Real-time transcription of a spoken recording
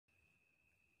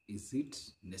Is it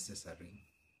necessary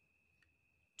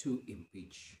to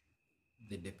impeach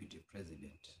the Deputy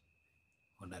President,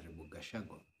 Honorable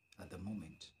GACHAGUA, at the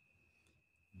moment?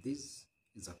 This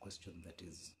is a question that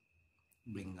is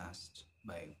being asked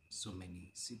by so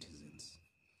many citizens.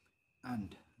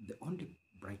 And the only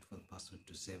rightful person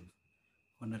to save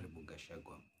Honorable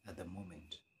GACHAGUA at the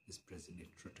moment is President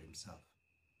Ruto himself.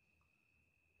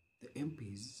 The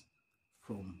MPs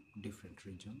from different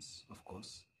regions, of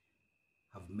course,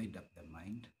 have made up their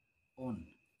mind on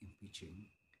impeaching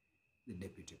the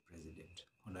Deputy President,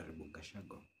 Honorable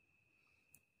GACHAGUA.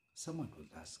 Someone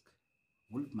will ask,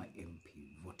 will my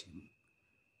MP vote him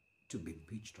to be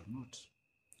impeached or not?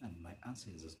 And my answer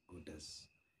is as good as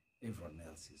everyone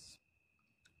else's.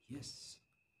 Yes,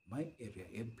 my area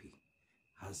MP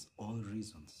has all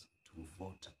reasons to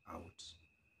vote out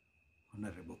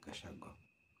Honorable GACHAGUA.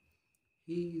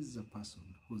 He is a person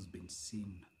who's been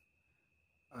seen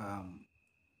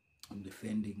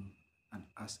defending and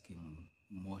asking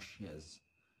more shares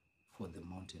for the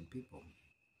mountain people.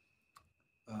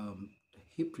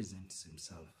 He presents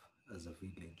himself as a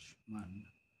village man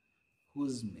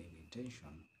whose main intention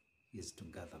is to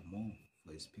gather more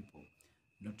for his people,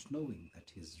 not knowing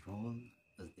that his role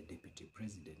as the Deputy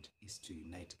President is to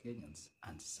unite Kenyans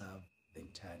and serve the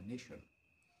entire nation.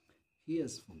 He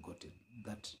has forgotten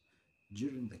that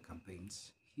during the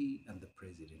campaigns, he and the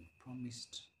President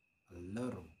promised a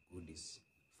lot of goodies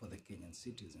for the Kenyan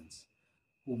citizens,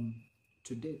 whom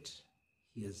to date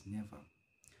he has never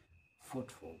fought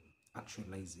for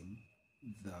actualizing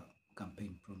the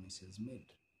campaign promises made.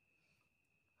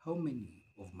 How many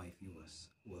of my viewers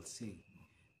will say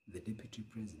the Deputy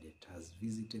President has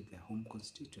visited their home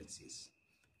constituencies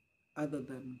other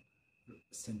than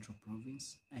Central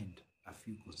Province and a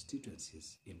few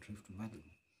constituencies in Rift Valley?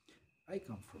 I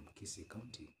come from Kisii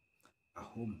County, a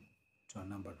home to a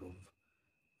number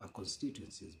of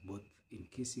constituencies both in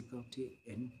Kisii County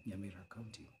and Nyamira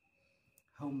County.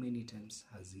 How many times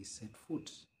has he set foot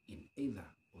in either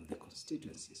of the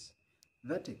constituencies?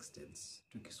 That extends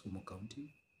to Kisumu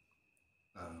County,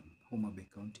 Homa Bay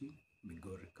County,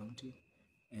 Migori County,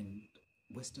 and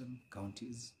western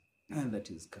counties, and that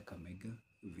is Kakamega,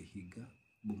 Vihiga,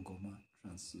 Bungoma,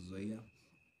 Trans Nzoia.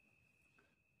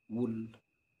 Will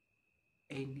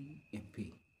any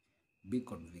MP be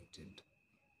convicted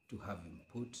to have him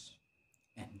put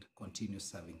and continue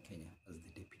serving Kenya as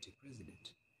the Deputy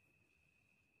President?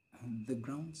 And the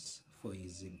grounds for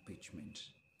his impeachment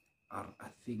are a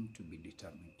thing to be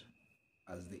determined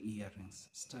as the hearings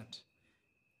start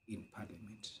in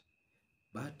Parliament.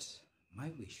 But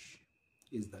my wish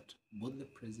is that both the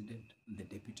President and the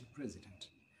Deputy President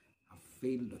have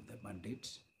failed on their mandate.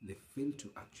 They failed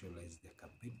to actualize their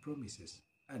campaign promises.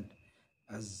 And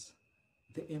as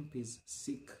the MPs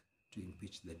seek to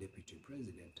impeach the Deputy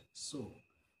President, so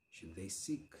should they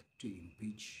seek to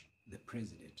impeach the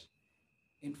President.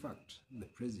 In fact, the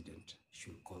President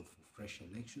should call for fresh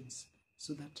elections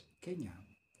so that Kenya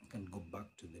can go back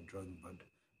to the drawing board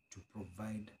to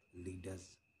provide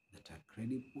leaders that are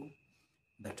credible,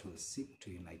 that will seek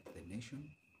to unite the nation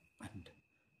and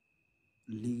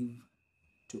live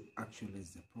to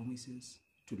actualize the promises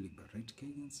to liberate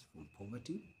Kenyans from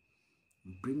poverty,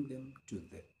 bring them to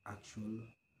the actual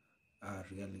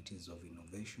realities of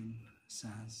innovation,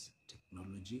 science,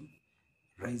 technology,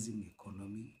 rising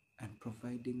economy, and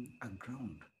providing a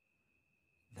ground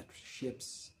that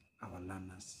shapes our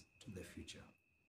learners to the future.